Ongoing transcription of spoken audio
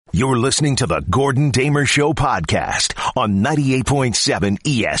You're listening to the Gordon Damer Show podcast on 98.7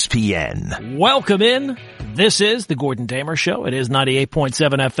 ESPN. Welcome in. This is the Gordon Damer Show. It is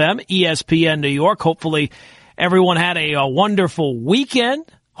 98.7 FM, ESPN New York. Hopefully everyone had a wonderful weekend.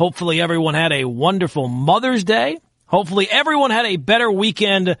 Hopefully everyone had a wonderful Mother's Day. Hopefully everyone had a better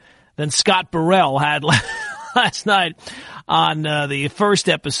weekend than Scott Burrell had last night on the first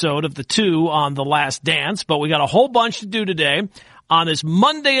episode of the two on The Last Dance. But we got a whole bunch to do today on this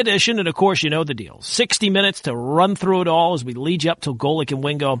Monday edition, and of course, you know the deal. 60 minutes to run through it all as we lead you up to Golic and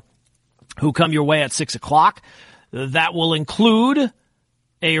Wingo, who come your way at 6 o'clock. That will include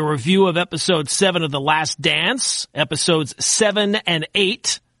a review of episode 7 of The Last Dance. Episodes 7 and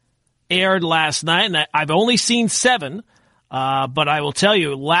 8 aired last night, and I've only seen 7, but I will tell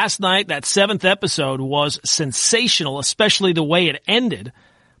you, last night, that 7th episode was sensational, especially the way it ended.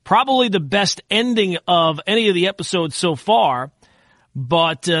 Probably the best ending of any of the episodes so far.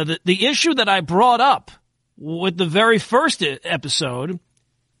 But the issue that I brought up with the very first episode,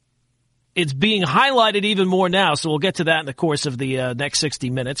 it's being highlighted even more now, so we'll get to that in the course of the next 60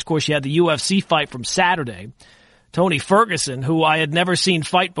 minutes. Of course, you had the UFC fight from Saturday. Tony Ferguson, who I had never seen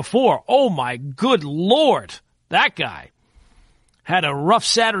fight before. Oh, my good Lord. That guy had a rough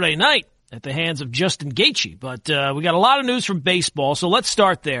Saturday night at the hands of Justin Gaethje. But we got a lot of news from baseball, so let's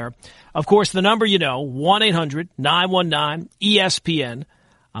start there. Of course, the number you know, 1-800-919-ESPN.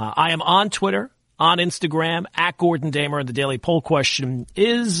 I am on Twitter, on Instagram, at Gordon Damer, and the daily poll question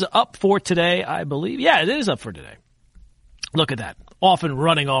is up for today, I believe. Yeah, it is up for today. Look at that. Off and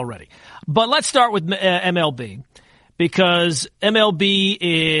running already. But let's start with MLB, because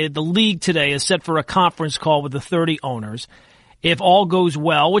MLB, the league today, is set for a conference call with the 30 owners. If all goes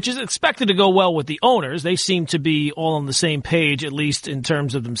well, which is expected to go well with the owners, they seem to be all on the same page, at least in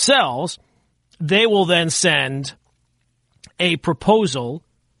terms of themselves, they will then send a proposal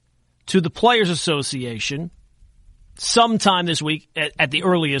to the Players Association sometime this week, at the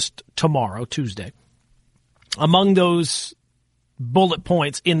earliest tomorrow, Tuesday. Among those bullet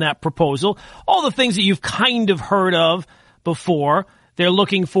points in that proposal, all the things that you've kind of heard of before, they're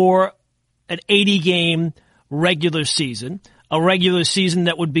looking for an 80-game regular season. A regular season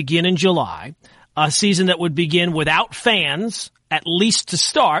that would begin in July, a season that would begin without fans, at least to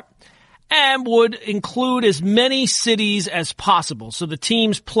start, and would include as many cities as possible. So the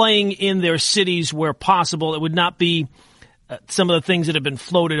teams playing in their cities where possible. It would not be some of the things that have been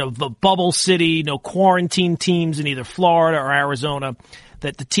floated of a bubble city, no quarantine teams in either Florida or Arizona,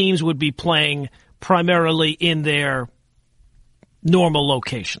 that the teams would be playing primarily in their normal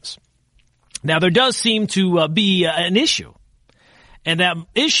locations. Now, there does seem to be an issue. And that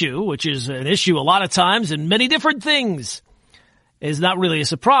issue, which is an issue a lot of times in many different things, is not really a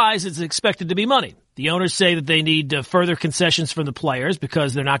surprise. It's expected to be money. The owners say that they need further concessions from the players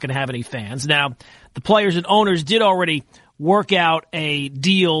because they're not going to have any fans. Now, the players and owners did already work out a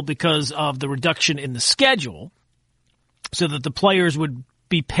deal because of the reduction in the schedule so that the players would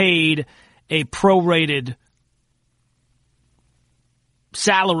be paid a prorated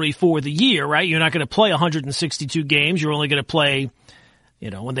salary for the year, right? You're not going to play 162 games. You're only going to play,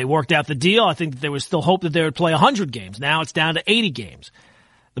 when they worked out the deal, I think that there was still hope that they would play 100 games. Now it's down to 80 games.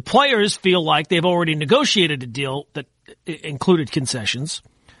 The players feel like they've already negotiated a deal that included concessions.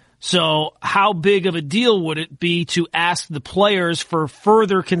 So how big of a deal would it be to ask the players for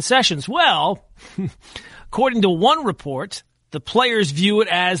further concessions? Well, according to one report, the players view it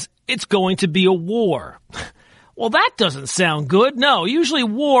as it's going to be a war. Well, that doesn't sound good. No, usually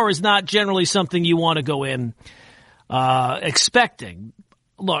war is not generally something you want to go in expecting.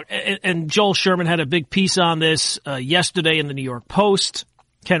 Look, and Joel Sherman had a big piece on this yesterday in the New York Post.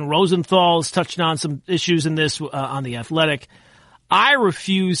 Ken Rosenthal has touched on some issues in this on The Athletic. I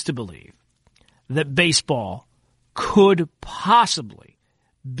refuse to believe that baseball could possibly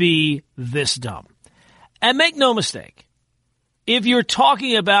be this dumb. And make no mistake, if you're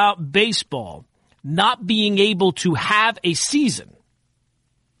talking about baseball not being able to have a season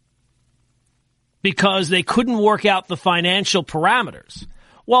because they couldn't work out the financial parameters,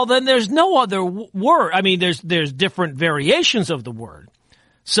 well, then there's no other word. I mean, there's different variations of the word,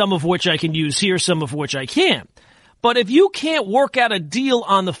 some of which I can use here, some of which I can't. But if you can't work out a deal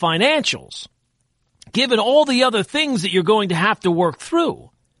on the financials, given all the other things that you're going to have to work through,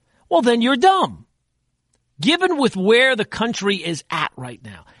 well, then you're dumb. Given with where the country is at right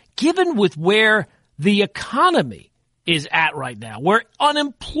now, given with where the economy is at right now, where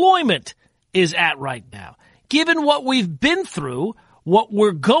unemployment is at right now, given what we've been through, what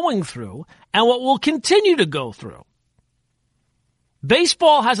we're going through, and what we'll continue to go through,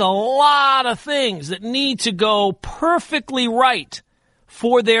 baseball has a lot of things that need to go perfectly right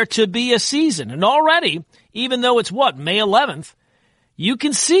for there to be a season. And already, even though it's May 11th, you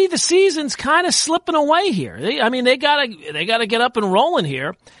can see the season's kind of slipping away here. They gotta get up and rolling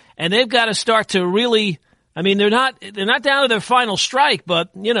here, and they've got to start to really. They're not down to their final strike,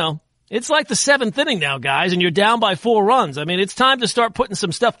 but it's like the 7th inning now, guys, and you're down by 4 runs. It's time to start putting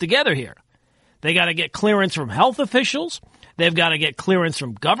some stuff together here. They got to get clearance from health officials. They've got to get clearance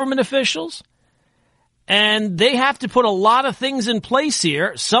from government officials. And they have to put a lot of things in place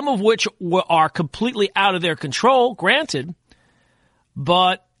here, some of which are completely out of their control, granted.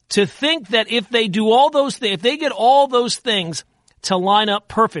 But to think that if they do all those things, if they get all those things to line up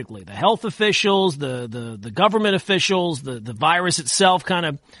perfectly, the health officials, the government officials, the virus itself kind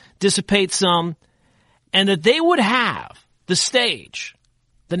of dissipates some, and that they would have the stage,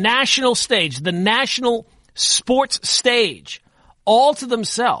 the national stage, the national sports stage all to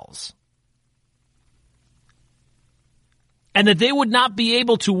themselves, and that they would not be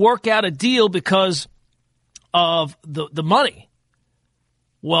able to work out a deal because of the money,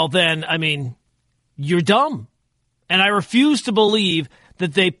 well then, you're dumb. And I refuse to believe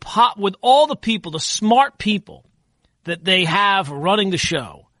that they with all the people, the smart people that they have running the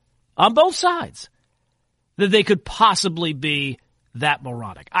show on both sides, that they could possibly be that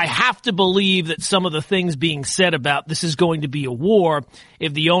moronic. I have to believe that some of the things being said about this is going to be a war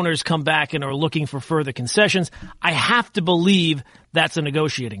if the owners come back and are looking for further concessions. I have to believe that's a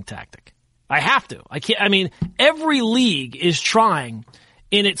negotiating tactic. I have to. I can't. Every league is trying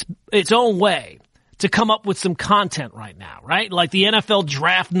in its own way to come up with some content right now, right? Like the NFL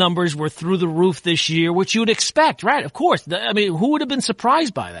draft numbers were through the roof this year, which you would expect, right? Of course. Who would have been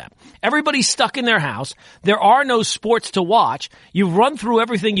surprised by that? Everybody's stuck in their house. There are no sports to watch. You've run through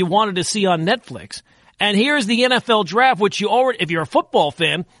everything you wanted to see on Netflix. And here's the NFL draft, which you already, if you're a football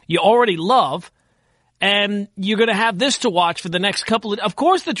fan, you already love. And you're going to have this to watch for the next couple of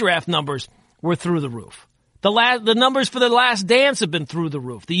course the draft numbers were through the roof. The numbers for The Last Dance have been through the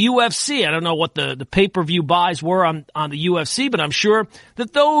roof. The UFC, I don't know what the pay-per-view buys were on the UFC, but I'm sure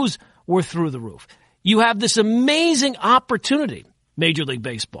that those were through the roof. You have this amazing opportunity, Major League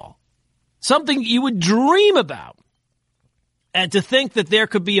Baseball, something you would dream about. And to think that there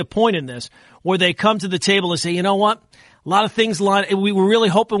could be a point in this where they come to the table and say, you know what? A lot of things line. We were really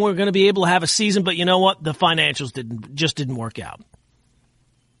hoping we were going to be able to have a season, but you know what? The financials didn't work out.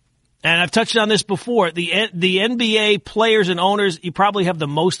 And I've touched on this before. The NBA players and owners, you probably have the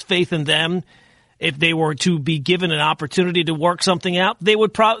most faith in them. If they were to be given an opportunity to work something out, they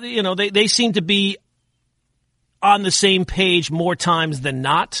would probably, they seem to be on the same page more times than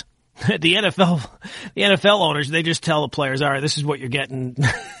not. The NFL owners, they just tell the players, all right, this is what you're getting,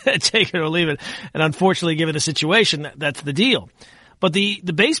 take it or leave it. And unfortunately, given the situation, that's the deal. But the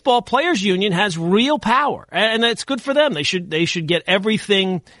baseball players union has real power, and it's good for them. They should get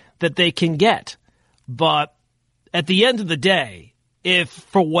everything that they can get. But at the end of the day, if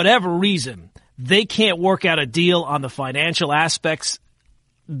for whatever reason they can't work out a deal on the financial aspects,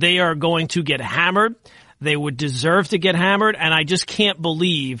 they are going to get hammered. They would deserve to get hammered, and I just can't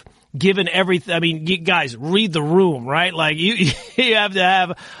believe, given everything, you guys, read the room, right? Like you have to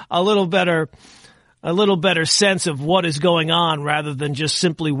have a little better sense of what is going on rather than just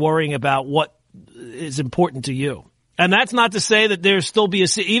simply worrying about what is important to you. And that's not to say that there'll still be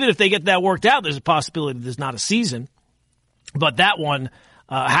even if they get that worked out, there's a possibility that there's not a season. But that one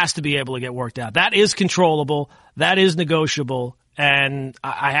has to be able to get worked out. That is controllable. That is negotiable. And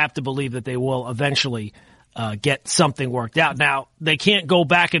I have to believe that they will eventually get something worked out. Now, they can't go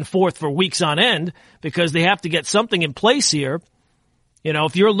back and forth for weeks on end because they have to get something in place here.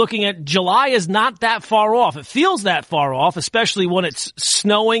 If you're looking at July is not that far off. It feels that far off, especially when it's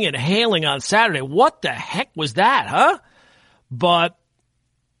snowing and hailing on Saturday. What the heck was that, huh? But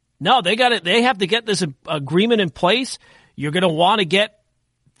no, they have to get this agreement in place. You're going to want to get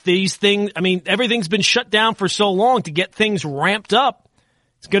these things. Everything's been shut down for so long. To get things ramped up,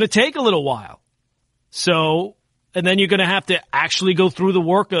 it's going to take a little while. So, and then you're going to have to actually go through the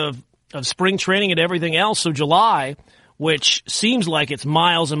work of spring training and everything else. So July, which seems like it's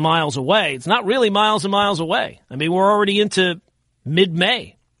miles and miles away. It's not really miles and miles away. We're already into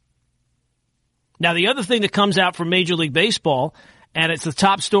mid-May. Now, the other thing that comes out from Major League Baseball, and it's the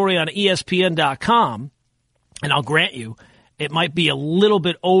top story on ESPN.com, and I'll grant you, it might be a little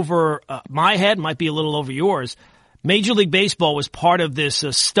bit over my head, might be a little over yours. Major League Baseball was part of this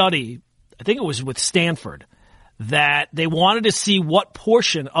study, I think it was with Stanford, that they wanted to see what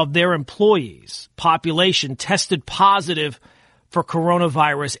portion of their employees' population tested positive for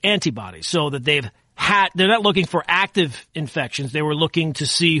coronavirus antibodies, so that they're not looking for active infections. They were looking to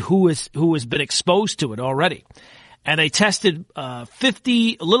see who has been exposed to it already. and they tested a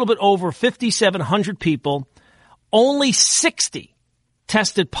little bit over 5,700 people. Only 60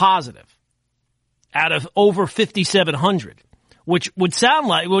 tested positive out of over 5,700, which would sound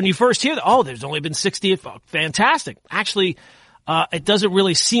like when you first hear that, oh, there's only been 60. Fantastic. Actually, it doesn't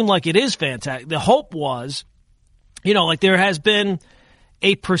really seem like it is fantastic. The hope was, like there has been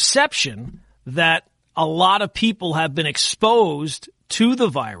a perception that a lot of people have been exposed to the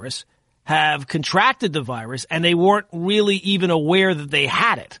virus, have contracted the virus, and they weren't really even aware that they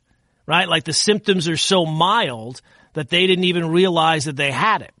had it, right? Like the symptoms are so mild that they didn't even realize that they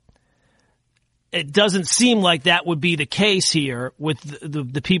had it. It doesn't seem like that would be the case here with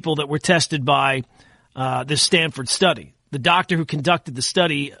the people that were tested by this Stanford study. The doctor who conducted the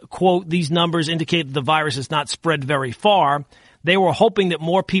study, quote, "These numbers indicate that the virus has not spread very far. They were hoping that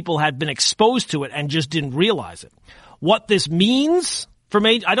more people had been exposed to it and just didn't realize it." What this means for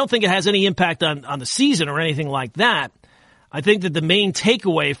me, I don't think it has any impact on the season or anything like that. I think that the main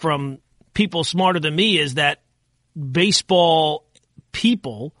takeaway from people smarter than me is that baseball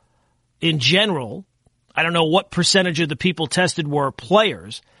people in general, I don't know what percentage of the people tested were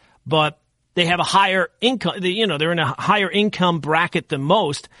players, but they have a higher income, they're in a higher income bracket than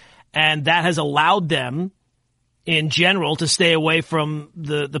most, and that has allowed them in general to stay away from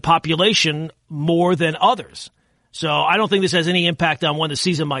the population more than others. So I don't think this has any impact on when the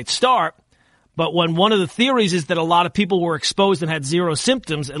season might start. But when one of the theories is that a lot of people were exposed and had zero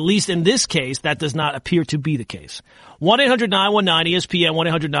symptoms, at least in this case, that does not appear to be the case. 1-800-919-ESPN,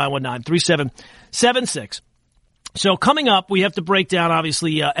 1-800-919-3776. So coming up, we have to break down,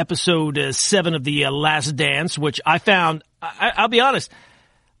 obviously, episode 7 of The Last Dance, which I found, I'll be honest,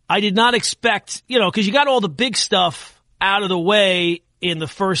 I did not expect, because you got all the big stuff out of the way in the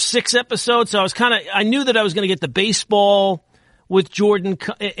first 6 episodes. So I knew that I was going to get the baseball with Jordan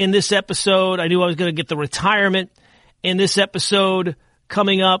in this episode. I knew I was going to get the retirement in this episode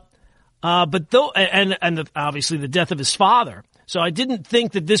coming up. Obviously the death of his father. So I didn't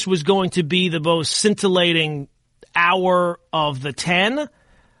think that this was going to be the most scintillating hour of the 10,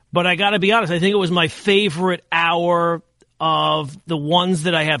 but I got to be honest, I think it was my favorite hour of the ones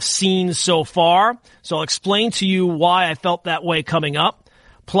that I have seen so far. So I'll explain to you why I felt that way coming up.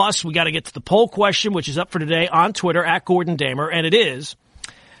 Plus, we got to get to the poll question, which is up for today on Twitter at Gordon Damer, and it is.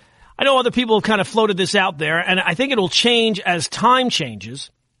 I know other people have kind of floated this out there, and I think it'll change as time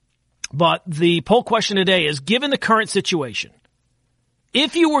changes. But the poll question today is, given the current situation,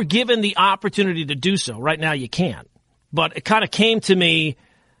 if you were given the opportunity to do so, right now you can't, but it kind of came to me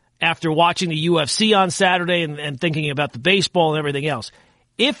after watching the UFC on Saturday and thinking about the baseball and everything else.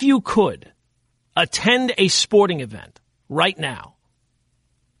 If you could attend a sporting event right now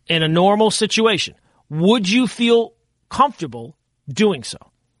in a normal situation, would you feel comfortable doing so?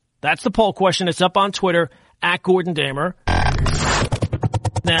 That's the poll question. It's up on Twitter at Gordon Damer.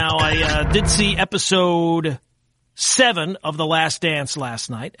 Now, I did see episode 7 of The Last Dance last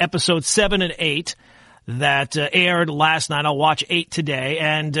night, episode 7 and 8 that aired last night. I'll watch 8 today,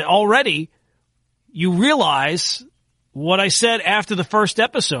 and already you realize what I said after the first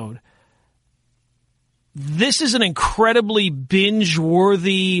episode. This is an incredibly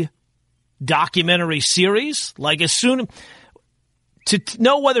binge-worthy documentary series. Like, as soon to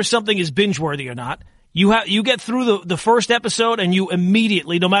know whether something is binge-worthy or not, you get through the first episode and you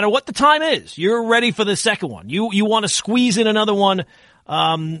immediately, no matter what the time is, you're ready for the second one. You want to squeeze in another one,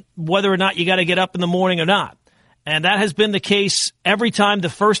 whether or not you got to get up in the morning or not. And that has been the case every time the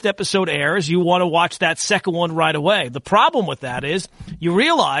first episode airs. You want to watch that second one right away. The problem with that is you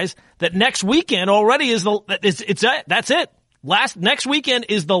realize that next weekend already is that's it. Next weekend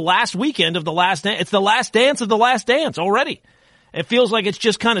is the last weekend of The Last Dance. It's the last dance of The Last Dance already. It feels like it's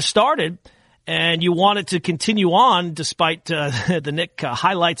just kind of started, and you want it to continue on despite the Nick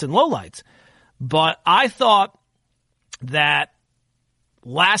highlights and lowlights. But I thought that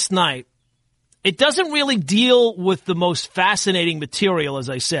last night, it doesn't really deal with the most fascinating material,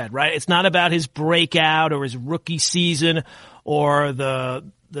 as I said, right? It's not about his breakout or his rookie season or the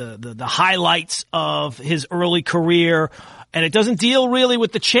highlights of his early career, and it doesn't deal really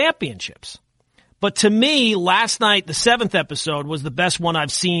with the championships. But to me, last night, the 7th episode was the best one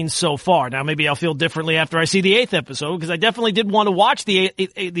I've seen so far. Now, maybe I'll feel differently after I see the 8th episode, because I definitely did want to watch the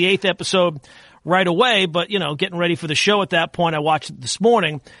 8th episode right away. But, getting ready for the show at that point, I watched it this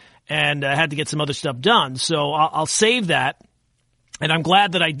morning and I had to get some other stuff done. So I'll save that. And I'm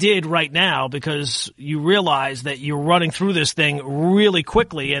glad that I did right now, because you realize that you're running through this thing really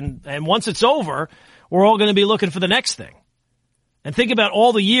quickly. And once it's over, we're all going to be looking for the next thing. And think about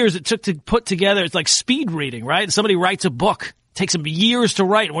all the years it took to put together. It's like speed reading, right? Somebody writes a book. It takes them years to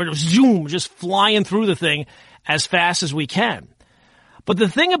write. And we're just flying through the thing. as fast as we can. But the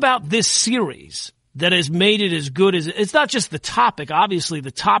thing about this series that has made it as good as, it's not just the topic. Obviously,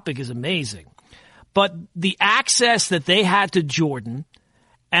 the topic is amazing. But the access that they had to Jordan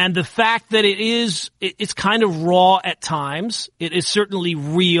and the fact that it's kind of raw at times. It is certainly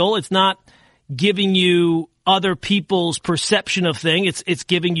real. It's not giving you other people's perception of things. It's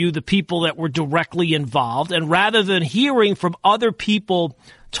giving you the people that were directly involved. And rather than hearing from other people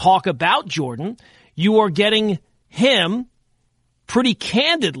talk about Jordan, you are getting him pretty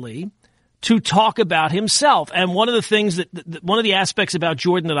candidly to talk about himself. And one of the things one of the aspects about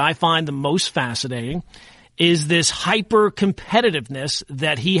Jordan that I find the most fascinating is this hyper competitiveness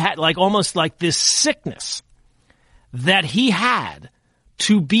that he had, like almost like this sickness that he had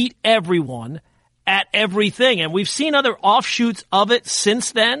to beat everyone at everything. And we've seen other offshoots of it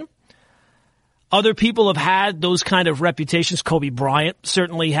since then. Other people have had those kind of reputations. Kobe Bryant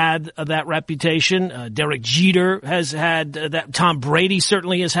certainly had that reputation. Derek Jeter has had that. Tom Brady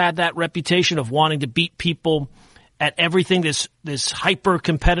certainly has had that reputation of wanting to beat people at everything. This hyper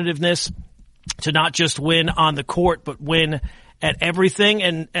competitiveness to not just win on the court, but win at everything.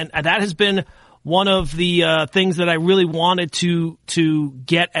 And that has been one of the things that I really wanted to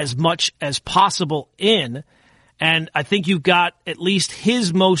get as much as possible in. And I think you've got at least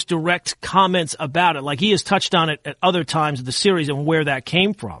his most direct comments about it. Like he has touched on it at other times of the series and where that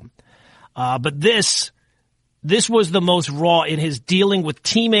came from. But this was the most raw in his dealing with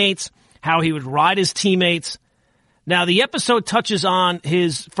teammates, how he would ride his teammates. Now, the episode touches on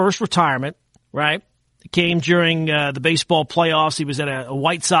his first retirement, right? It came during the baseball playoffs. He was at a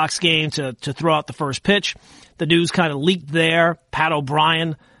White Sox game to throw out the first pitch. The news kind of leaked there. Pat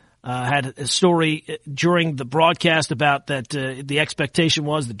O'Brien had a story during the broadcast about that the expectation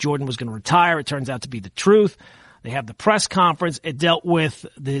was that Jordan was going to retire. It turns out to be the truth. They have the press conference. It dealt with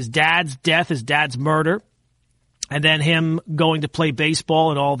his dad's death, his dad's murder, and then him going to play baseball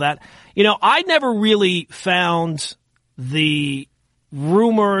and all that. You know, I never really found the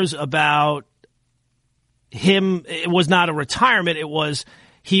rumors about him. It was not a retirement. It was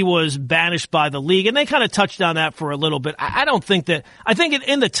he was banished by the league, and they kind of touched on that for a little bit. I don't think that – I think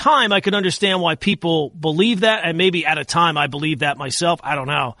in the time I could understand why people believe that, and maybe at a time I believed that myself. I don't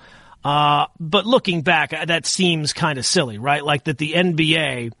know. But looking back, that seems kind of silly, right? Like that the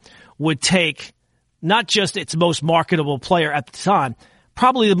NBA would take not just its most marketable player at the time,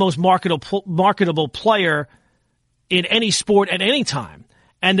 probably the most marketable player in any sport at any time,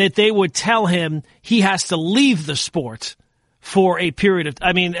 and that they would tell him he has to leave the sport for a period of,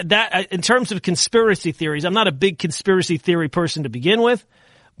 I mean, that in terms of conspiracy theories, I'm not a big conspiracy theory person to begin with,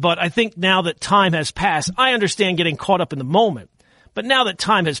 but I think now that time has passed, I understand getting caught up in the moment, but now that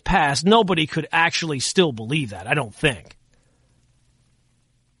time has passed, nobody could actually still believe that, I don't think.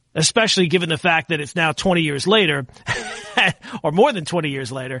 Especially given the fact that it's now 20 years later, or more than 20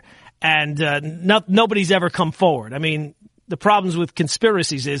 years later, and nobody's ever come forward. I mean, the problems with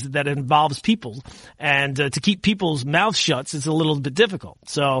conspiracies is that it involves people, and to keep people's mouths shut is a little bit difficult.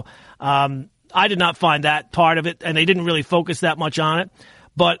 So I did not find that part of it, and they didn't really focus that much on it.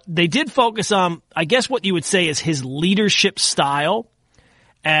 But they did focus on, I guess what you would say is his leadership style.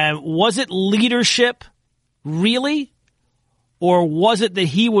 And was it leadership, really? Or was it that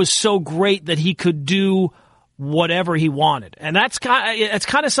he was so great that he could do whatever he wanted? And that's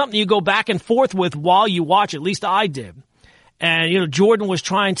kind of something you go back and forth with while you watch. At least I did. And, you know, Jordan was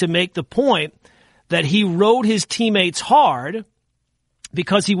trying to make the point that he rode his teammates hard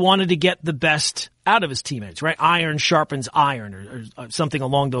because he wanted to get the best out of his teammates, right? Iron sharpens iron or something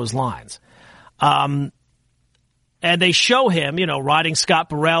along those lines. And they show him, you know, riding Scott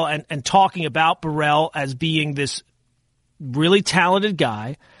Burrell and talking about Burrell as being this really talented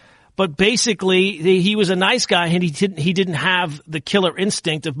guy. But basically, he was a nice guy, and he didn't have the killer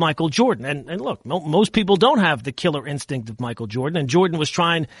instinct of Michael Jordan. And look, most people don't have the killer instinct of Michael Jordan, and Jordan was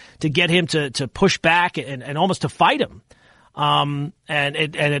trying to get him to push back and almost to fight him. And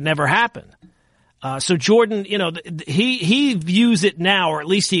it never happened. So Jordan, you know, he views it now, or at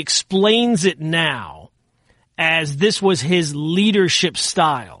least he explains it now, as this was his leadership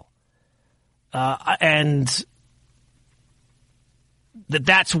style. And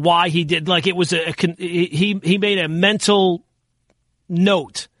that's why he did, like it was he made a mental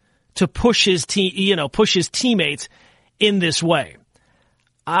note to push his teammates in this way.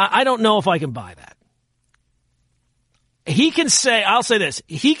 I don't know if I can buy that. He can say, I'll say this,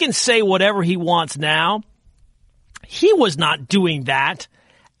 he can say whatever he wants now. He was not doing that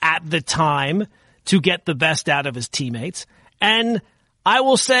at the time to get the best out of his teammates. And I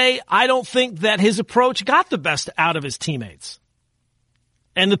will say, I don't think that his approach got the best out of his teammates.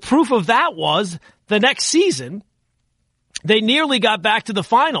 And the proof of that was the next season, they nearly got back to the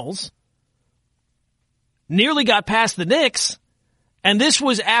finals, nearly got past the Knicks, and this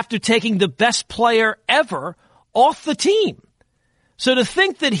was after taking the best player ever off the team. So to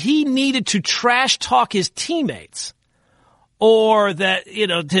think that he needed to trash talk his teammates or that,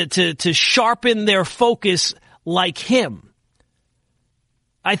 to sharpen their focus like him,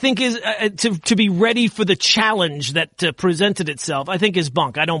 I think is to be ready for the challenge that presented itself, I think is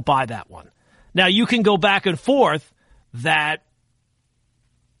bunk. I don't buy that one. Now, you can go back and forth that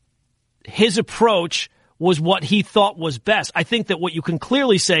his approach was what he thought was best. I think that what you can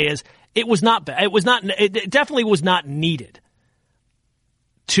clearly say is it was not bad. It definitely was not needed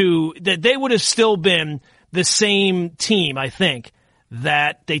that they would have still been the same team, I think,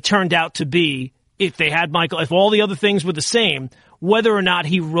 that they turned out to be if they had Michael, if all the other things were the same, whether or not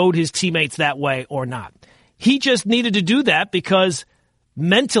he rode his teammates that way or not. He just needed to do that because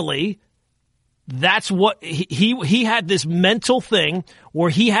mentally, that's what he had this mental thing where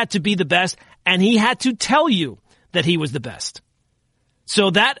he had to be the best and he had to tell you that he was the best. So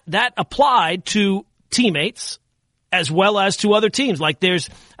that applied to teammates as well as to other teams. Like there's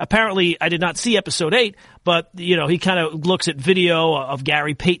apparently, I did not see episode 8, but he kind of looks at video of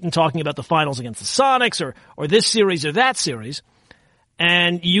Gary Payton talking about the finals against the Sonics or this series or that series.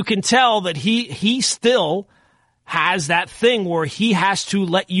 And you can tell that he still has that thing where he has to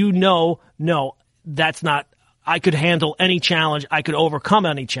let you know, no, that's not, I could handle any challenge. I could overcome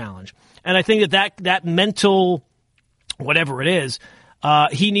any challenge. And I think that mental, whatever it is,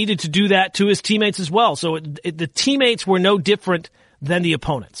 he needed to do that to his teammates as well. So the teammates were no different than the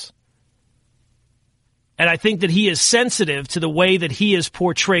opponents. And I think that he is sensitive to the way that he is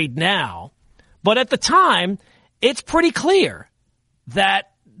portrayed now. But at the time, it's pretty clear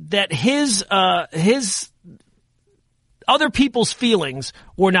that his other people's feelings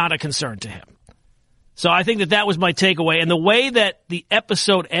were not a concern to him. So I think that was my takeaway. And the way that the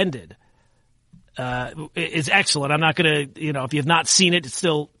episode ended is excellent. I'm not going to, if you've not seen it, it's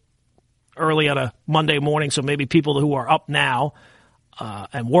still early on a Monday morning, so maybe people who are up now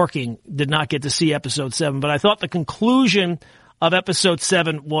and working did not get to see episode 7. But I thought the conclusion of episode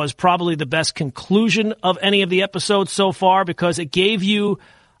 7 was probably the best conclusion of any of the episodes so far because it gave you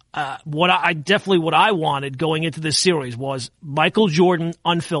what I wanted going into this series was Michael Jordan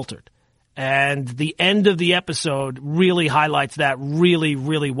unfiltered. And the end of the episode really highlights that really,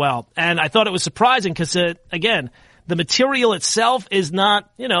 really well. And I thought it was surprising because, again, the material itself is not,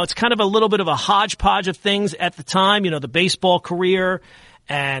 it's kind of a little bit of a hodgepodge of things at the time, the baseball career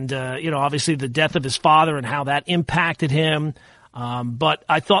and, obviously the death of his father and how that impacted him. But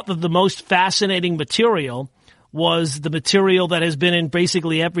I thought that the most fascinating material was the material that has been in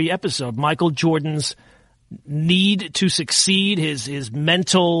basically every episode. Michael Jordan's need to succeed, his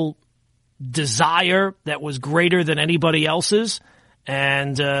mental desire that was greater than anybody else's.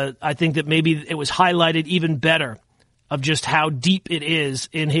 And I think that maybe it was highlighted even better of just how deep it is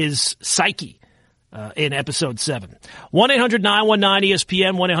in his psyche in episode 7.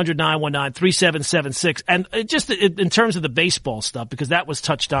 1-800-919-ESPN, 1-800-919-3776. And just in terms of the baseball stuff, because that was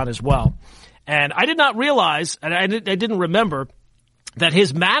touched on as well. And I did not realize, and I didn't remember, that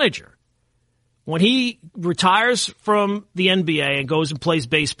his manager, when he retires from the NBA and goes and plays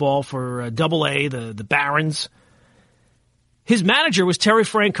baseball for Double-A, the Barons, his manager was Terry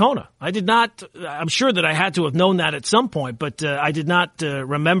Francona. I'm sure that I had to have known that at some point, but I did not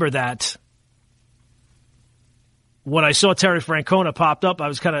remember that. When I saw Terry Francona popped up, I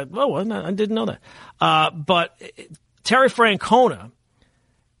was kind of, I didn't know that. But Terry Francona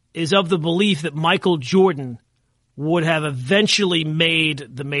is of the belief that Michael Jordan would have eventually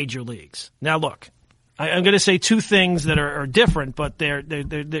made the major leagues. Now, look, I'm going to say two things that are different, but they're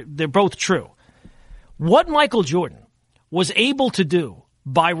both true. What Michael Jordan was able to do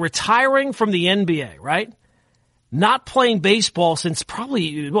by retiring from the NBA, right? Not playing baseball since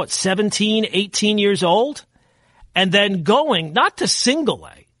probably, 17, 18 years old? And then going, not to single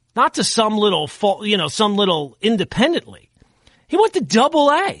A, not to some little independent league. He went to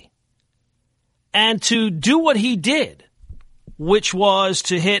Double-A. And to do what he did, which was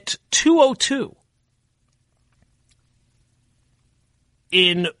to hit 202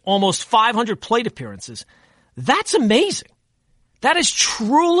 in almost 500 plate appearances, that's amazing. That is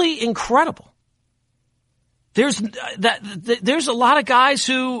truly incredible. There's a lot of guys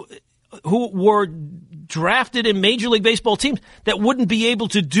who were drafted in Major League Baseball teams that wouldn't be able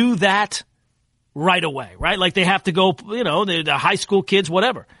to do that right away, right? Like they have to go, the high school kids,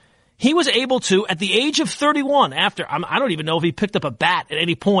 whatever. He was able to, at the age of 31, I don't even know if he picked up a bat at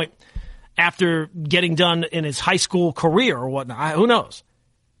any point after getting done in his high school career or whatnot. Who knows?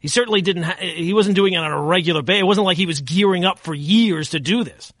 He certainly he wasn't doing it on a regular basis. It wasn't like he was gearing up for years to do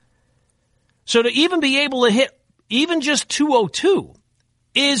this. So to even be able to hit even just 202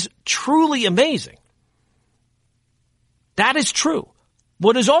 is truly amazing. That is true.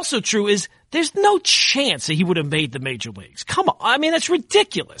 What is also true is there's no chance that he would have made the major leagues. Come on. I mean, that's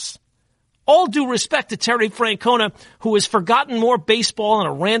ridiculous. All due respect to Terry Francona, who has forgotten more baseball on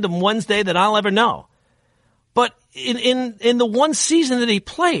a random Wednesday than I'll ever know. But in the one season that he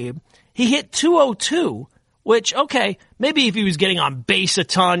played, he hit 202, which, okay, maybe if he was getting on base a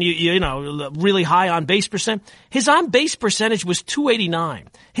ton, you know, really high on base percent, his on base percentage was 289.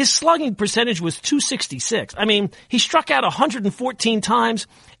 His slugging percentage was 266. I mean, he struck out 114 times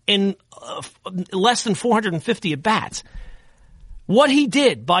in less than 450 at bats. What he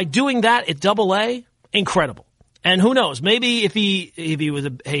did by doing that at Double-A, incredible. And who knows, maybe if he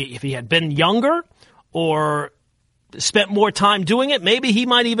had been younger or spent more time doing it, maybe he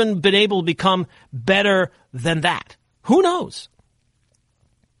might even been able to become better than that. Who knows?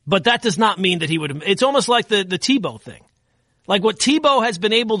 But that does not mean that he would have. It's almost like the Tebow thing. Like what Tebow has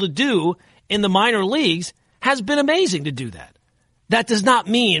been able to do in the minor leagues has been amazing to do that. That does not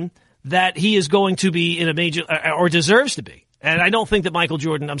mean that he is going to be in a major or deserves to be. And I don't think that Michael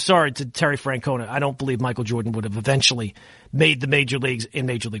Jordan, I'm sorry to Terry Francona, I don't believe Michael Jordan would have eventually made the major leagues in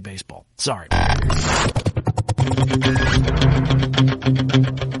Major League Baseball. Sorry.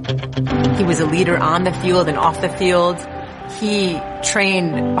 He was a leader on the field and off the field. He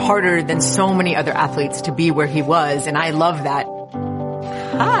trained harder than so many other athletes to be where he was, and I love that.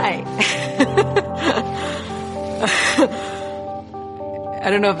 Hi. I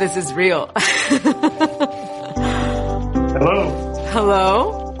don't know if this is real. Hello.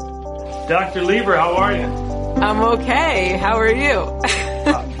 Hello? Dr. Lieber, how are you? I'm okay. How are you?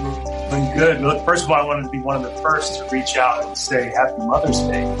 Doing good. Look, first of all, I wanted to be one of the first to reach out and say Happy Mother's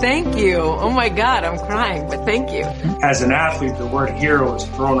Day. Thank you. Oh my God, I'm crying, but thank you. As an athlete, the word hero is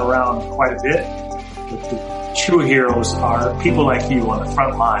thrown around quite a bit. But the true heroes are people like you on the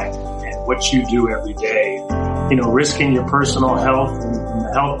front line and what you do every day. You know, risking your personal health and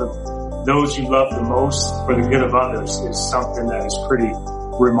the health of those you love the most for the good of others is something that is pretty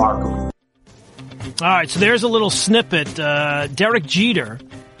remarkable. All right, so there's a little snippet. Derek Jeter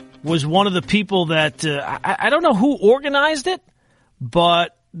was one of the people that, I don't know who organized it,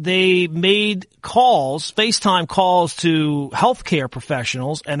 but they made calls, FaceTime calls to healthcare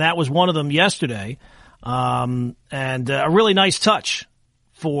professionals, and that was one of them yesterday. And a really nice touch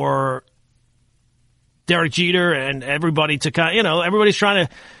for Derek Jeter and everybody to kind of, you know, everybody's trying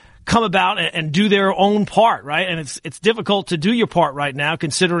to come about and do their own part, right? And it's difficult to do your part right now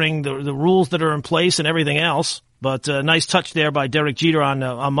considering the rules that are in place and everything else. But a nice touch there by Derek Jeter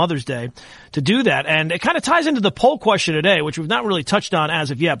on Mother's Day to do that. And it kind of ties into the poll question today, which we've not really touched on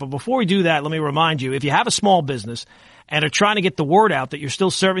as of yet. But before we do that, let me remind you, if you have a small business and are trying to get the word out that you're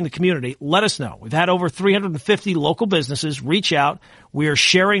still serving the community, let us know. We've had over 350 local businesses reach out. We are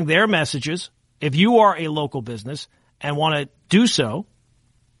sharing their messages. If you are a local business and want to do so,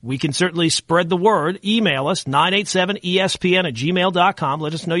 we can certainly spread the word. Email us, 987ESPN@gmail.com.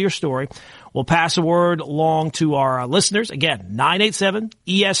 Let us know your story. We'll pass a word along to our listeners. Again,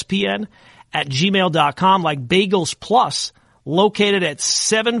 987ESPN@gmail.com, like Bagels Plus, located at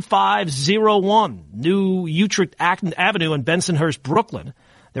 7501 New Utrecht Avenue in Bensonhurst, Brooklyn.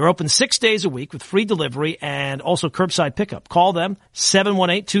 They're open 6 days a week with free delivery and also curbside pickup. Call them,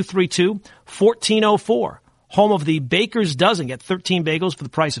 718-232-1404. Home of the Baker's Dozen. Get 13 bagels for the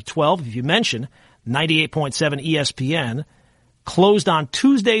price of 12 if you mention 98.7 ESPN. Closed on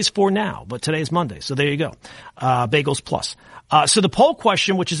Tuesdays for now, but today's Monday, so there you go. Bagels Plus. So the poll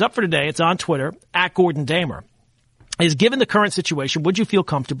question, which is up for today, it's on Twitter, @GordonDamer, is given the current situation, would you feel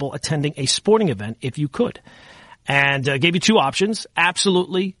comfortable attending a sporting event if you could? And gave you two options.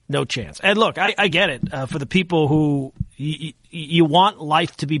 Absolutely no chance. And look, I get it. For the people who you want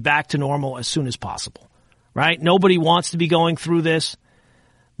life to be back to normal as soon as possible. Right? Nobody wants to be going through this.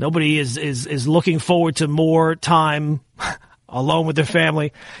 Nobody is looking forward to more time alone with their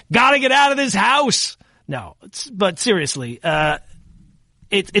family. Gotta get out of this house. No, but seriously,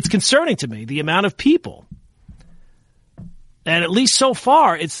 it's concerning to me, the amount of people. And at least so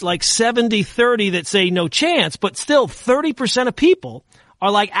far, it's like 70-30 that say no chance, but still 30% of people are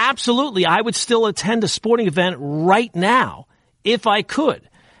like, absolutely, I would still attend a sporting event right now if I could.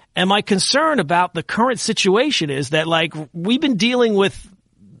 And my concern about the current situation is that, like, we've been dealing with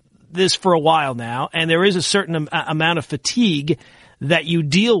this for a while now, and there is a certain amount of fatigue that you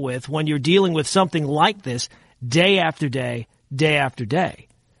deal with when you're dealing with something like this day after day, day after day.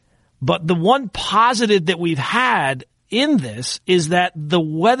 But the one positive that we've had in this is that the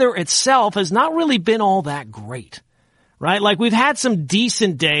weather itself has not really been all that great, right? Like we've had some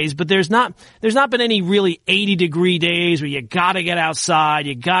decent days, but there's not been any really 80-degree days where you got to get outside,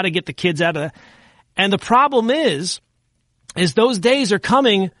 you got to get the kids out of the. And the problem is those days are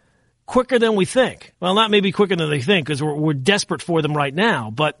coming quicker than we think. Well, not maybe quicker than they think because we're desperate for them right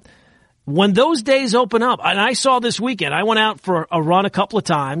now, but when those days open up, and I saw this weekend, I went out for a run a couple of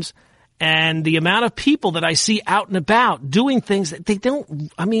times, and the amount of people that I see out and about doing things that they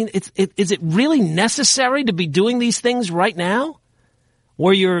don't, I mean, is it really necessary to be doing these things right now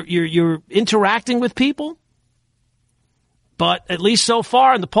where you're interacting with people? But at least so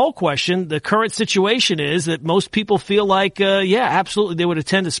far in the poll question, the current situation is that most people feel like, yeah, absolutely, they would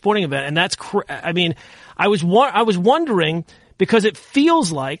attend a sporting event. And that's, I mean, I was wondering, because it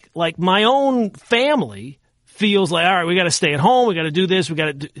feels like my own family feels like, all right, we got to stay at home. We got to do this. We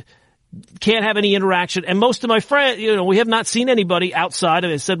got to can't have any interaction. And most of my friends, we have not seen anybody outside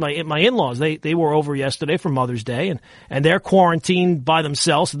of it. I said my in-laws, they were over yesterday for Mother's Day and they're quarantined by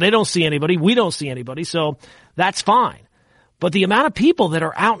themselves. So they don't see anybody. We don't see anybody. So that's fine. But the amount of people that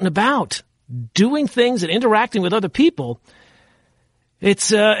are out and about doing things and interacting with other people,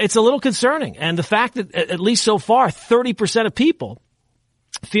 it's a little concerning. And the fact that at least so far, 30% of people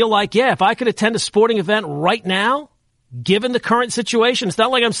feel like, yeah, if I could attend a sporting event right now, given the current situation, it's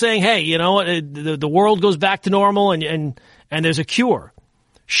not like I'm saying, hey, the world goes back to normal and there's a cure.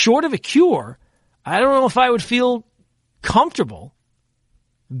 Short of a cure, I don't know if I would feel comfortable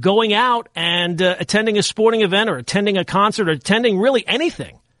going out and attending a sporting event or attending a concert or attending really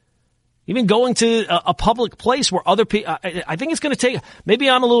anything. Even going to a public place where other people, I think it's going to take, maybe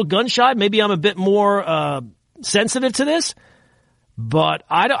I'm a little gun shy, maybe I'm a bit more sensitive to this, but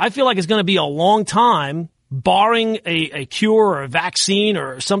I feel like it's going to be a long time, barring a cure or a vaccine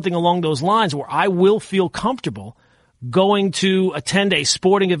or something along those lines, where I will feel comfortable going to attend a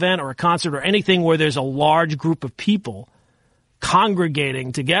sporting event or a concert or anything where there's a large group of people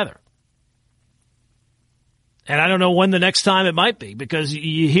congregating together. And I don't know when the next time it might be, because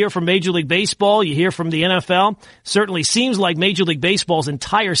you hear from Major League Baseball, you hear from the NFL. Certainly seems like Major League Baseball's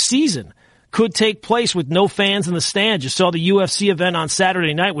entire season could take place with no fans in the stands. You saw the UFC event on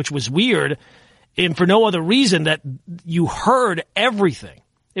Saturday night, which was weird, and for no other reason that you heard everything.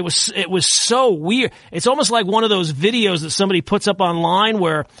 It was so weird. It's almost like one of those videos that somebody puts up online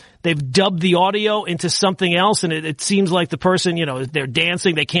where they've dubbed the audio into something else, and it seems like the person, they're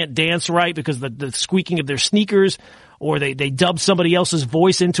dancing, they can't dance right because the squeaking of their sneakers, or they dub somebody else's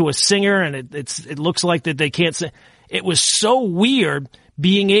voice into a singer, and it looks like that they can't sing. It was so weird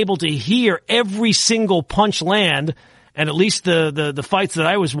being able to hear every single punch land. And at least the fights that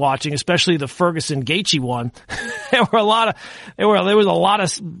I was watching, especially the Ferguson Gaethje one, there was a lot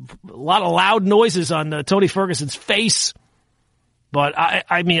of loud noises on Tony Ferguson's face. But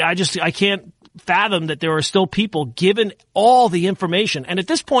I can't fathom that there are still people given all the information. And at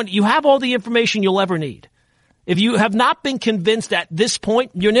this point, you have all the information you'll ever need. If you have not been convinced at this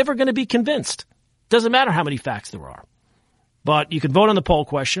point, you're never going to be convinced. Doesn't matter how many facts there are. But you can vote on the poll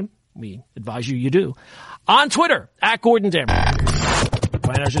question. We advise you do. On Twitter, at Gordon Damer.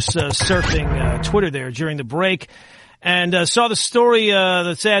 Right, I was just surfing Twitter there during the break and saw the story,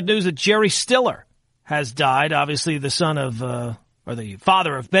 the sad news that Jerry Stiller has died. Obviously the son of, or the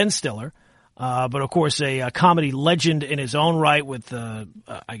father of Ben Stiller. But of course a comedy legend in his own right with,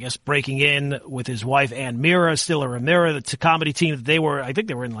 I guess breaking in with his wife Ann Mira, Stiller and Mira. It's a comedy team that I think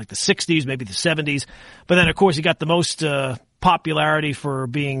they were in like the 60s, maybe the 70s. But then of course he got the most, popularity for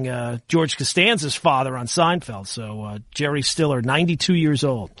being George Costanza's father on Seinfeld. So Jerry Stiller, 92 years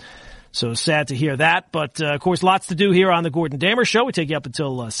old. So sad to hear that. But, of course, lots to do here on the Gordon Damer Show. We take you up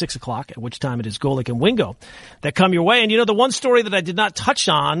until 6 o'clock, at which time it is Golic and Wingo that come your way. And, the one story that I did not touch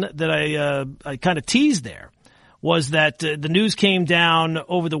on that I kind of teased there was that the news came down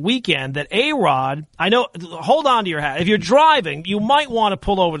over the weekend that A-Rod, I know, hold on to your hat. If you're driving, you might want to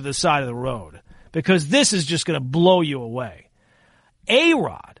pull over to the side of the road because this is just going to blow you away.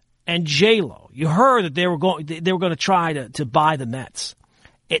 A-Rod and J-Lo, you heard that they were going to try to buy the Mets.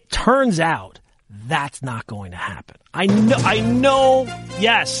 It turns out that's not going to happen. I know,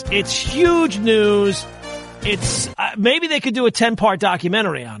 yes, it's huge news. It's maybe they could do a 10-part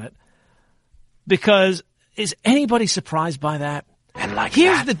documentary on it because is anybody surprised by that? And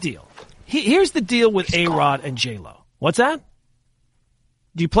here's the deal. Here's the deal with A-Rod and J-Lo. What's that?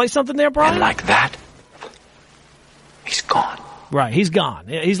 Do you play something there, Brian? And like that, he's gone. Right, he's gone.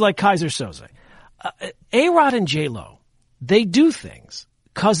 He's like Kaiser Soze. A-Rod and J-Lo, they do things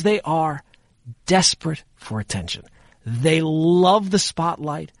because they are desperate for attention. They love the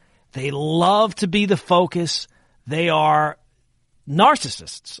spotlight. They love to be the focus. they are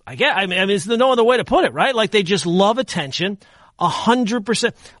narcissists. I mean, it's no other way to put it, right? Like they just love attention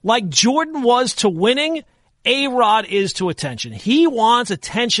 100%. Like Jordan was to winning, A-Rod is to attention. He wants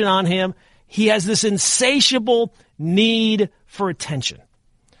attention on him. He has this insatiable need for attention.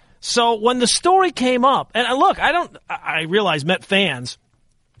 So when the story came up, and look, I realize Met fans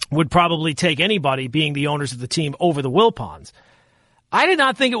would probably take anybody being the owners of the team over the Wilpons. I did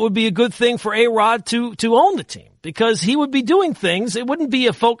not think it would be a good thing for A-Rod to own the team because he would be doing things. It wouldn't be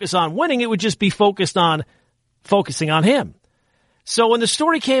a focus on winning. It would just be focusing on him. So when the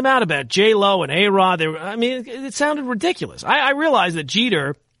story came out about J-Lo and A-Rod, it sounded ridiculous. I realized that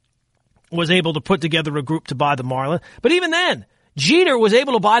Jeter was able to put together a group to buy the Marlins. But even then, Jeter was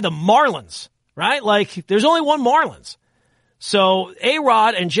able to buy the Marlins, right? Like, there's only one Marlins. So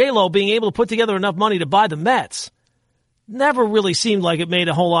A-Rod and J-Lo being able to put together enough money to buy the Mets never really seemed like it made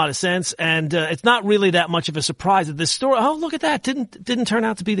a whole lot of sense. And it's not really that much of a surprise that this story, oh, look at that, didn't turn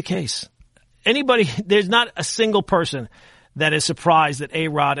out to be the case. There's not a single person that is surprised that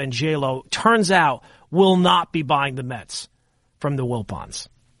A-Rod and J-Lo, turns out, will not be buying the Mets from the Wilpons.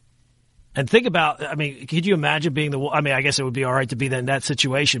 And think about, could you imagine being I guess it would be all right to be in that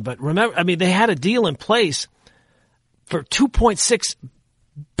situation. But remember, they had a deal in place for $2.6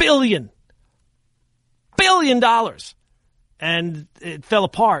 billion. And it fell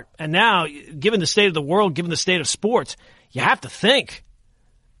apart. And now, given the state of the world, given the state of sports, you have to think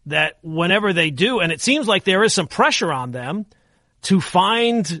that whenever they do, and it seems like there is some pressure on them to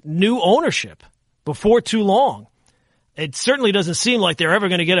find new ownership before too long. It certainly doesn't seem like they're ever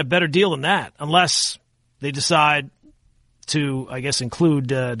going to get a better deal than that unless they decide to, I guess, include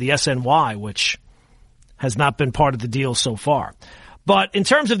the SNY, which has not been part of the deal so far. But in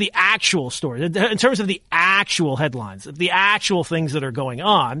terms of the actual story, in terms of the actual headlines, the actual things that are going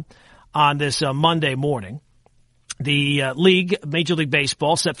on this Monday morning, the league, Major League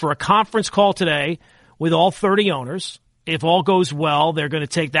Baseball, set for a conference call today with all 30 owners. If all goes well, they're going to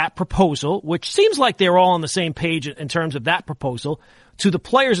take that proposal, which seems like they're all on the same page in terms of that proposal, to the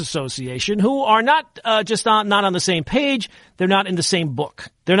Players Association, who are not not on the same page. They're not in the same book.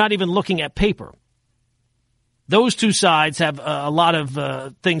 They're not even looking at paper. Those two sides have a lot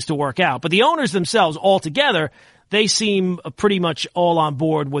of things to work out. But the owners themselves, altogether, they seem pretty much all on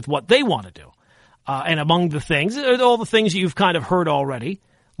board with what they want to do. And among the things, all the things you've kind of heard already,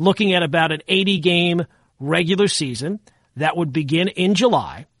 looking at about an 80-game regular season that would begin in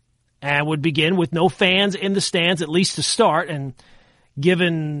July and would begin with no fans in the stands, at least to start. And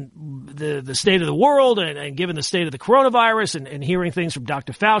given the state of the world and given the state of the coronavirus and hearing things from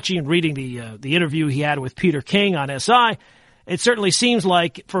Dr. Fauci and reading the interview he had with Peter King on SI, it certainly seems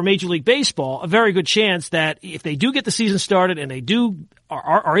like for Major League Baseball, a very good chance that if they do get the season started and they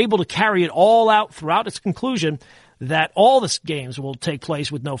are able to carry it all out throughout its conclusion, that all the games will take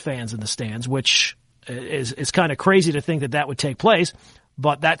place with no fans in the stands, which is kind of crazy to think that would take place.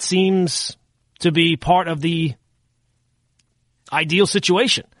 But that seems to be part of the ideal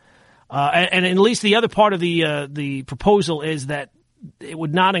situation. And at least the other part of the proposal is that it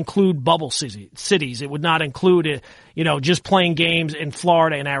would not include bubble cities. It would not include, just playing games in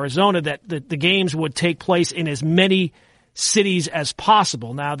Florida and Arizona, that the games would take place in as many cities as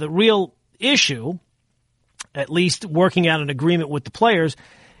possible. Now, the real issue, at least working out an agreement with the players,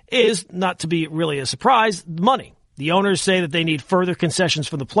 is, not to be really a surprise, money. The owners say that they need further concessions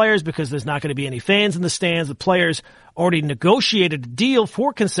from the players because there's not going to be any fans in the stands. The players already negotiated a deal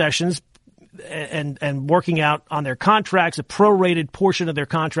for concessions and working out on their contracts, a prorated portion of their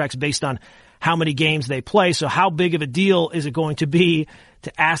contracts based on how many games they play. So how big of a deal is it going to be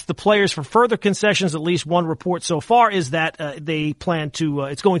to ask the players for further concessions? At least one report so far is that they plan to,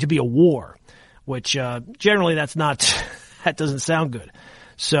 it's going to be a war, which generally that doesn't sound good.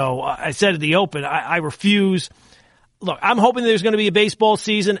 So I said at the open, I refuse. Look, I'm hoping there's going to be a baseball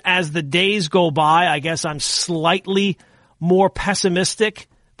season as the days go by. I guess I'm slightly more pessimistic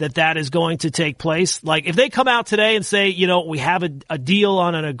that is going to take place. Like, if they come out today and say, we have a deal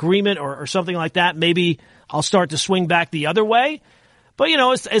on an agreement or something like that, maybe I'll start to swing back the other way. But,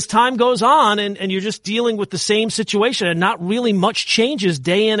 as time goes on and you're just dealing with the same situation and not really much changes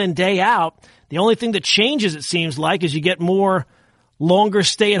day in and day out, the only thing that changes, it seems like, is you get more longer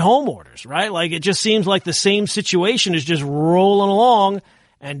stay-at-home orders, right? Like, it just seems like the same situation is just rolling along,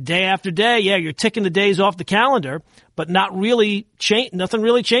 and day after day, yeah, you're ticking the days off the calendar, but nothing really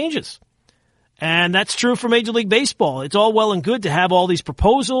changes. And that's true for Major League Baseball. It's all well and good to have all these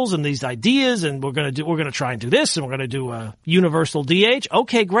proposals and these ideas, and we're going to try and do this, and we're going to do a universal DH.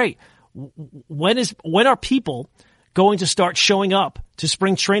 Okay, great. When are people going to start showing up to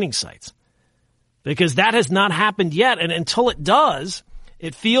spring training sites? because that has not happened yet. And until it does,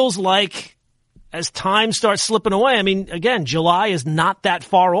 it feels like as time starts slipping away, I mean, again, July is not that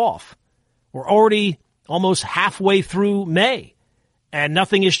far off. We're already almost halfway through May, and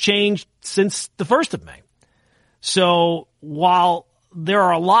nothing has changed since the 1st of May. So while there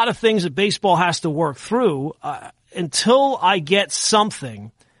are a lot of things that baseball has to work through, until I get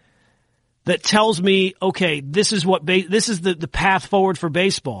something that tells me, okay, this is the path forward for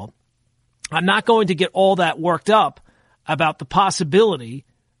baseball, I'm not going to get all that worked up about the possibility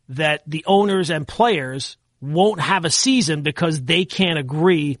that the owners and players won't have a season because they can't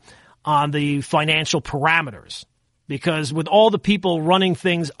agree on the financial parameters. Because with all the people running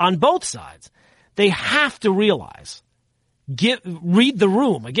things on both sides, they have to realize, read the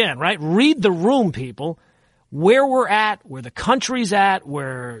room again, right? Read the room, people, where we're at, where the country's at,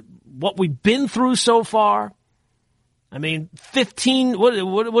 what we've been through so far. I mean,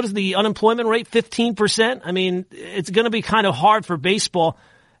 what is the unemployment rate? 15%? I mean, it's going to be kind of hard for baseball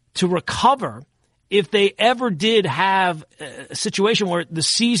to recover if they ever did have a situation where the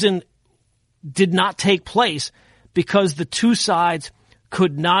season did not take place because the two sides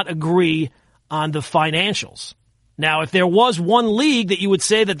could not agree on the financials. Now, if there was one league that you would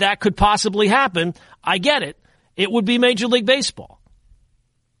say that could possibly happen, I get it. It would be Major League Baseball.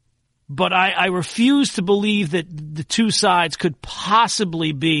 But I refuse to believe that the two sides could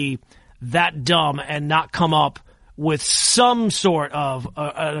possibly be that dumb and not come up with some sort of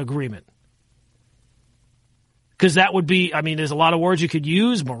an agreement. Because that would be, I mean, there's a lot of words you could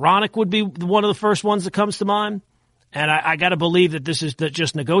use. Moronic would be one of the first ones that comes to mind. And I got to believe that this is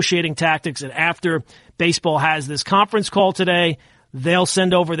just negotiating tactics. And after baseball has this conference call today, they'll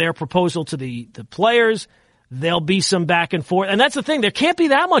send over their proposal to the players. There'll be some back and forth. And that's the thing. There can't be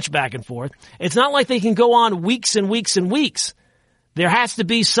that much back and forth. It's not like they can go on weeks and weeks and weeks. There has to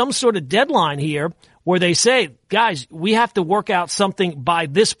be some sort of deadline here where they say, guys, we have to work out something by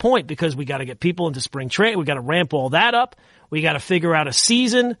this point because we got to get people into spring training. We got to ramp all that up. We got to figure out a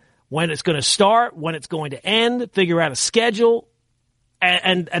season, when it's going to start, when it's going to end, figure out a schedule.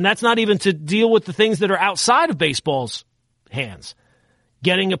 And that's not even to deal with the things that are outside of baseball's hands.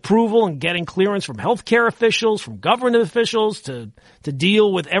 Getting approval and getting clearance from healthcare officials, from government officials to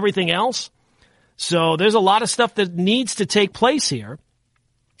deal with everything else. So there's a lot of stuff that needs to take place here.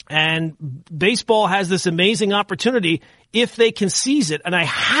 And baseball has this amazing opportunity if they can seize it. And I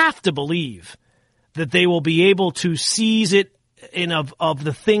have to believe that they will be able to seize it of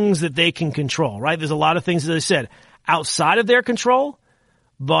the things that they can control, right? There's a lot of things, as I said, outside of their control.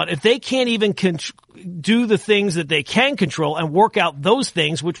 But if they can't even do the things that they can control and work out those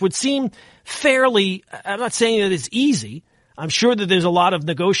things, which would seem fairly, I'm not saying that it's easy. I'm sure that there's a lot of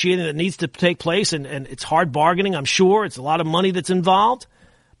negotiating that needs to take place, and it's hard bargaining. I'm sure it's a lot of money that's involved.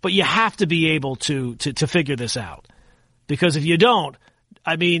 But you have to be able to figure this out. Because if you don't,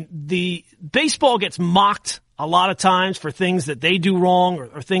 I mean, the baseball gets mocked a lot of times for things that they do wrong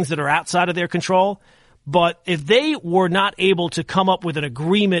or things that are outside of their control. But if they were not able to come up with an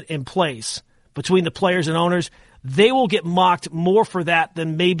agreement in place between the players and owners, they will get mocked more for that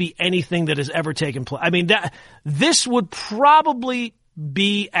than maybe anything that has ever taken place. I mean, this would probably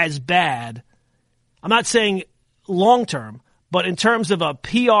be as bad. I'm not saying long term, but in terms of a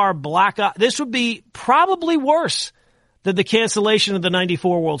PR blackout, this would be probably worse than the cancellation of the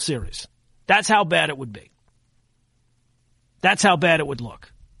 94 World Series. That's how bad it would be. That's how bad it would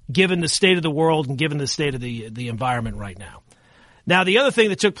look, given the state of the world and given the state of the environment right now. Now, the other thing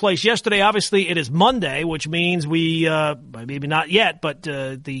that took place yesterday, obviously, it is Monday, which means we, maybe not yet, but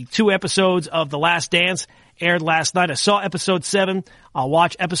the 2 episodes of The Last Dance aired last night. I saw episode 7. I'll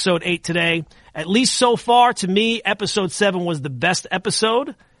watch episode 8 today. At least so far, to me, episode 7 was the best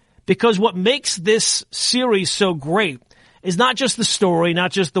episode, because what makes this series so great is not just the story,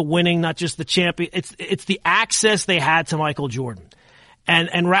 not just the winning, not just the champion. It's the access they had to Michael Jordan.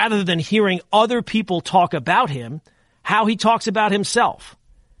 And rather than hearing other people talk about him, how he talks about himself.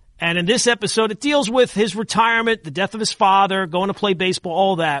 And in this episode, it deals with his retirement, the death of his father, going to play baseball,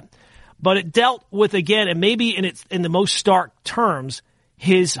 all that. But it dealt with, again, and maybe in the most stark terms,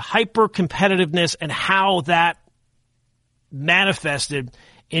 his hyper-competitiveness and how that manifested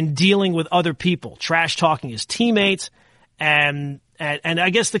in dealing with other people, trash-talking his teammates. And I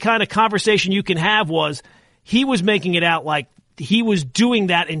guess the kind of conversation you can have was he was making it out like he was doing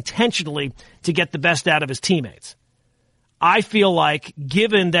that intentionally to get the best out of his teammates. I feel like,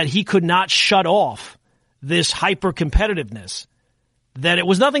 given that he could not shut off this hyper-competitiveness, that it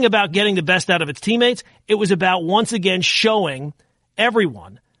was nothing about getting the best out of its teammates. It was about, once again, showing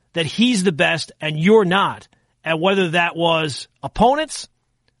everyone that he's the best and you're not. And whether that was opponents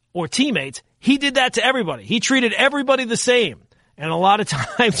or teammates, He did that to everybody. He treated everybody the same. And a lot of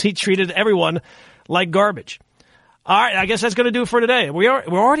times he treated everyone like garbage. All right, I guess that's going to do it for today. We're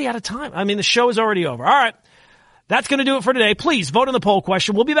already out of time. I mean, the show is already over. All right, that's going to do it for today. Please vote on the poll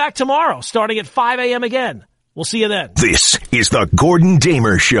question. We'll be back tomorrow starting at 5 a.m. again. We'll see you then. This is the Gordon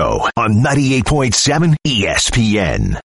Damer Show on 98.7 ESPN.